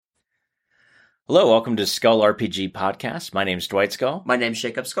Hello, welcome to Skull RPG Podcast. My name's Dwight Skull. My name's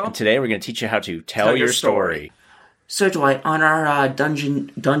Jacob Skull. And today we're going to teach you how to tell your story. So, Dwight, on our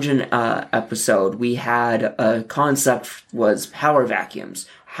dungeon episode, we had a concept was power vacuums.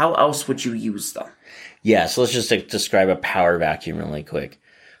 How else would you use them? Yeah, so let's just describe a power vacuum really quick.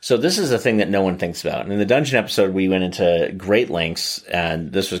 So this is a thing that no one thinks about. And in the dungeon episode, we went into great lengths,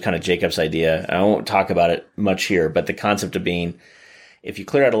 and this was kind of Jacob's idea. I won't talk about it much here, but the concept of being, if you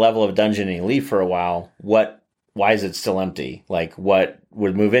clear out a level of a dungeon and you leave for a while, why is it still empty? Like, what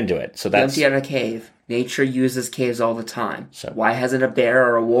would move into it? So that's empty out a cave. Nature uses caves all the time. So why hasn't a bear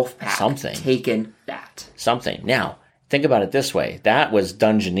or a wolf pack taken that? Something. Now, think about it this way. That was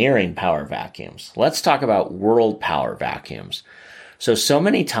dungeoneering power vacuums. Let's talk about world power vacuums. So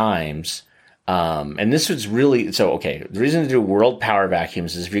many times, and this was really, the reason to do world power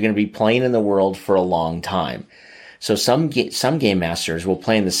vacuums is if you're going to be playing in the world for a long time. So some game masters will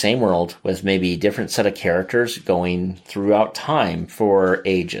play in the same world with maybe a different set of characters going throughout time for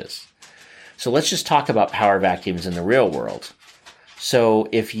ages. So let's just talk about power vacuums in the real world. So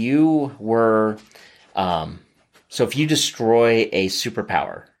if you destroy a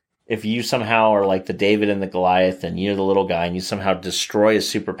superpower, if you somehow are like the David and the Goliath and you're the little guy and you somehow destroy a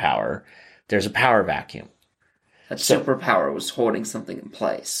superpower, there's a power vacuum. That superpower was holding something in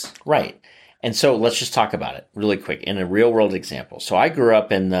place. Right. And so let's just talk about it really quick in a real world example. So I grew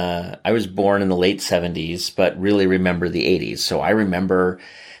up I was born in the late 70s, but really remember the 80s. So I remember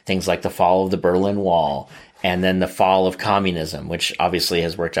things like the fall of the Berlin Wall and then the fall of communism, which obviously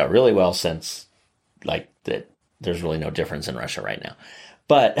has worked out really well since there's really no difference in Russia right now.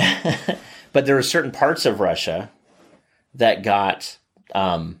 But there are certain parts of Russia that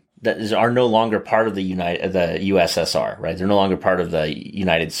are no longer part of the USSR, right? They're no longer part of the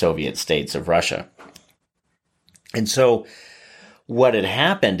United Soviet States of Russia. And so what had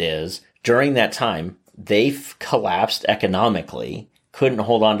happened is during that time, they collapsed economically, couldn't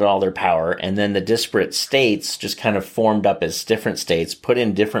hold on to all their power. And then the disparate states just kind of formed up as different states, put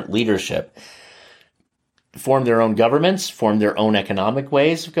in different leadership, formed their own governments, formed their own economic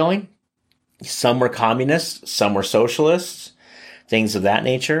ways of going. Some were communists, some were socialists, things of that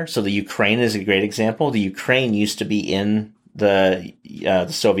nature. So the Ukraine is a great example. The Ukraine used to be in the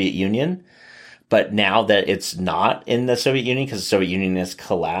Soviet Union, but now that it's not in the Soviet Union because the Soviet Union has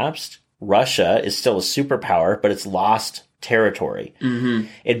collapsed, Russia is still a superpower, but it's lost territory. Mm-hmm.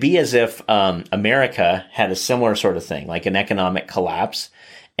 It'd be as if America had a similar sort of thing, like an economic collapse,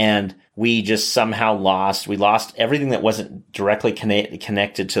 and we just somehow lost everything that wasn't directly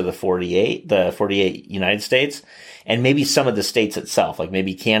connected to the 48 United States, and maybe some of the states itself, like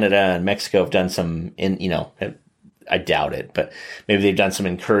maybe Canada and Mexico have done some I doubt it, but maybe they've done some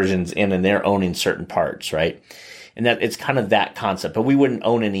incursions and they're owning certain parts, right? And that it's kind of that concept, but we wouldn't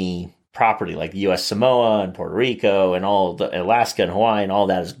own any property like U.S. Samoa and Puerto Rico and all the Alaska and Hawaii and all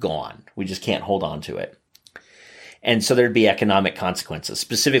that is gone. We just can't hold on to it. And so there'd be economic consequences,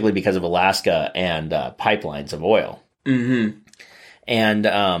 specifically because of Alaska and pipelines of oil. Mm-hmm.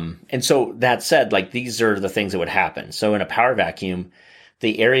 And so that said, like these are the things that would happen. So in a power vacuum,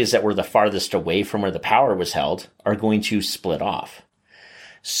 the areas that were the farthest away from where the power was held are going to split off.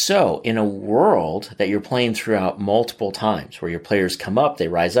 So in a world that you're playing throughout multiple times, where your players come up, they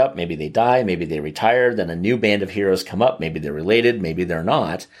rise up, maybe they die, maybe they retire, then a new band of heroes come up, maybe they're related, maybe they're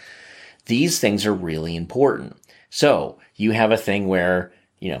not. These things are really important. So you have a thing where,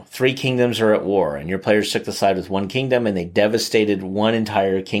 3 kingdoms are at war and your players took the side with one kingdom and they devastated one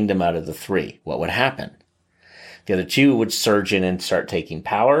entire kingdom out of the 3. What would happen? The other 2 would surge in and start taking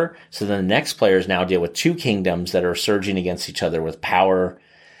power. So then the next players now deal with 2 kingdoms that are surging against each other with power.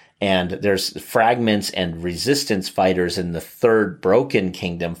 And there's fragments and resistance fighters in the 3rd broken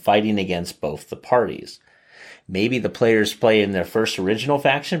kingdom fighting against both the parties. Maybe the players play in their first original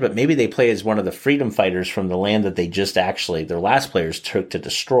faction, but maybe they play as one of the freedom fighters from the land that they their last players took to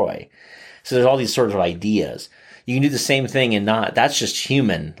destroy. So there's all these sorts of ideas. You can do the same thing and that's just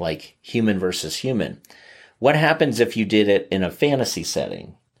human, like human versus human. What happens if you did it in a fantasy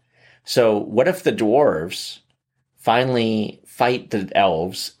setting? So what if the dwarves finally fight the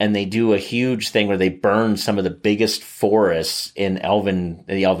elves and they do a huge thing where they burn some of the biggest forests in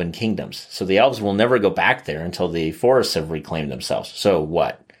the elven kingdoms. So the elves will never go back there until the forests have reclaimed themselves. So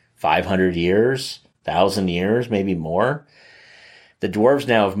what? 500 years? 1,000 years? Maybe more? The dwarves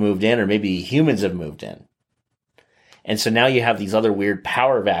now have moved in, or maybe humans have moved in. And so now you have these other weird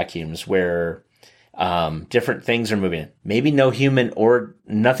power vacuums where different things are moving in. Maybe no human or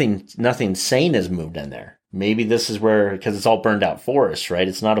nothing sane has moved in there. Maybe this is where, because it's all burned out forests, right?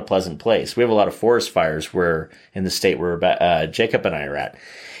 It's not a pleasant place. We have a lot of forest fires in the state where Jacob and I are at.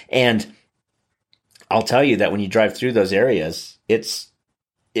 And I'll tell you that when you drive through those areas,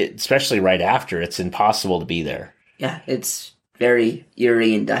 especially right after, it's impossible to be there. Yeah, it's very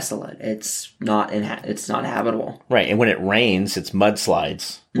eerie and desolate. It's not habitable. Right, and when it rains, it's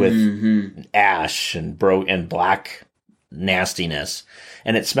mudslides with ash and black nastiness,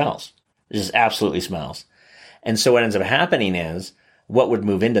 and it smells. It just absolutely smells. And so what ends up happening is, what would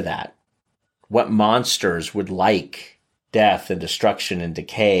move into that? What monsters would like death and destruction and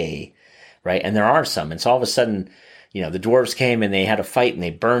decay, right? And there are some. And so all of a sudden, the dwarves came and they had a fight and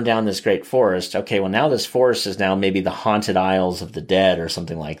they burned down this great forest. Okay, well now this forest is now maybe the haunted isles of the dead or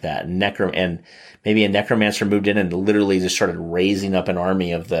something like that. And maybe a necromancer moved in and literally just started raising up an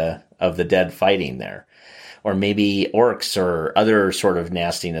army of the dead fighting there. Or maybe orcs or other sort of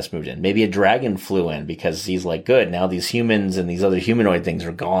nastiness moved in. Maybe a dragon flew in because he's like, good, now these humans and these other humanoid things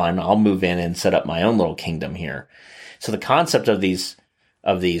are gone. I'll move in and set up my own little kingdom here. So the concept of these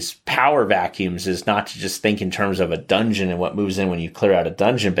power vacuums is not to just think in terms of a dungeon and what moves in when you clear out a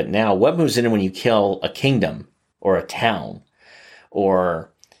dungeon, but now what moves in when you kill a kingdom or a town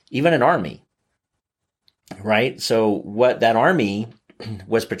or even an army, right? So what that army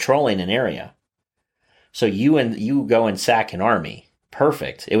was patrolling an area. So you go and sack an army.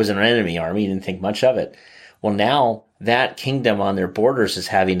 Perfect. It was an enemy army. You didn't think much of it. Well, now that kingdom on their borders is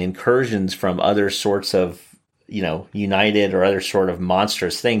having incursions from other sorts of, united or other sort of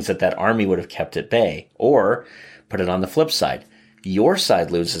monstrous things that army would have kept at bay. Or put it on the flip side. Your side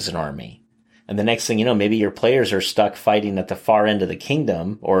loses an army. And the next thing you know, maybe your players are stuck fighting at the far end of the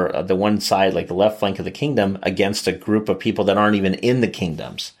kingdom or the one side, like the left flank of the kingdom, against a group of people that aren't even in the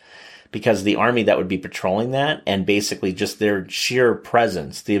kingdoms. Because the army that would be patrolling that and basically just their sheer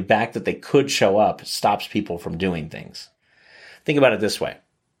presence, the fact that they could show up, stops people from doing things. Think about it this way.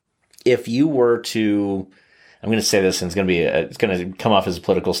 If you were to, I'm going to say this and it's going to come off as a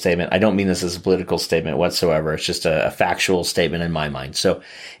political statement. I don't mean this as a political statement whatsoever. It's just a factual statement in my mind. So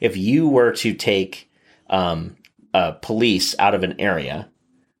if you were to take police out of an area,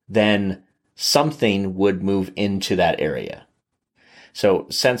 then something would move into that area. So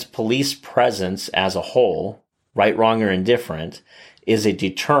since police presence as a whole, right, wrong, or indifferent, is a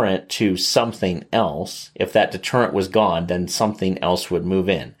deterrent to something else, if that deterrent was gone, then something else would move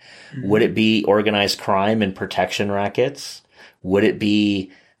in. Mm-hmm. Would it be organized crime and protection rackets? Would it be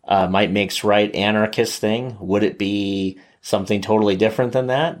might makes right anarchist thing? Would it be something totally different than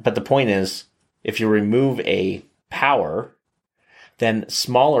that? But the point is, if you remove a power, then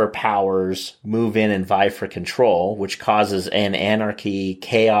smaller powers move in and vie for control, which causes an anarchy,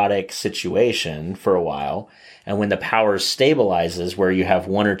 chaotic situation for a while. And when the power stabilizes, where you have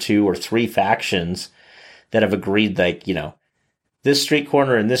one or two or three factions that have agreed, like, this street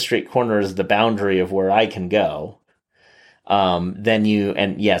corner and this street corner is the boundary of where I can go, and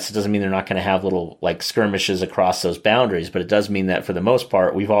yes, it doesn't mean they're not going to have little like skirmishes across those boundaries, but it does mean that for the most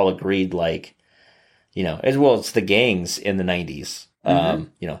part, we've all agreed, like, as well, it's the gangs in the 90s.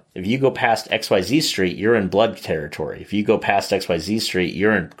 Mm-hmm. If you go past XYZ Street, you're in Blood territory. If you go past XYZ Street,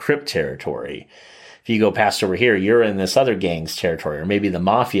 you're in Crip territory. If you go past over here, you're in this other gang's territory, or maybe the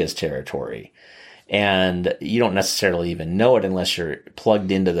mafia's territory. And you don't necessarily even know it unless you're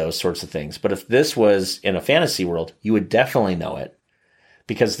plugged into those sorts of things. But if this was in a fantasy world, you would definitely know it,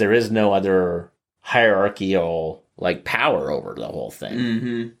 because there is no other hierarchical like power over the whole thing.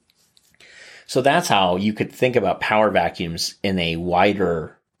 Mm-hmm. So that's how you could think about power vacuums in a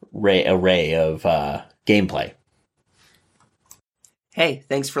wider array of gameplay. Hey,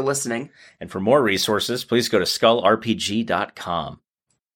 thanks for listening. And for more resources, please go to skullrpg.com.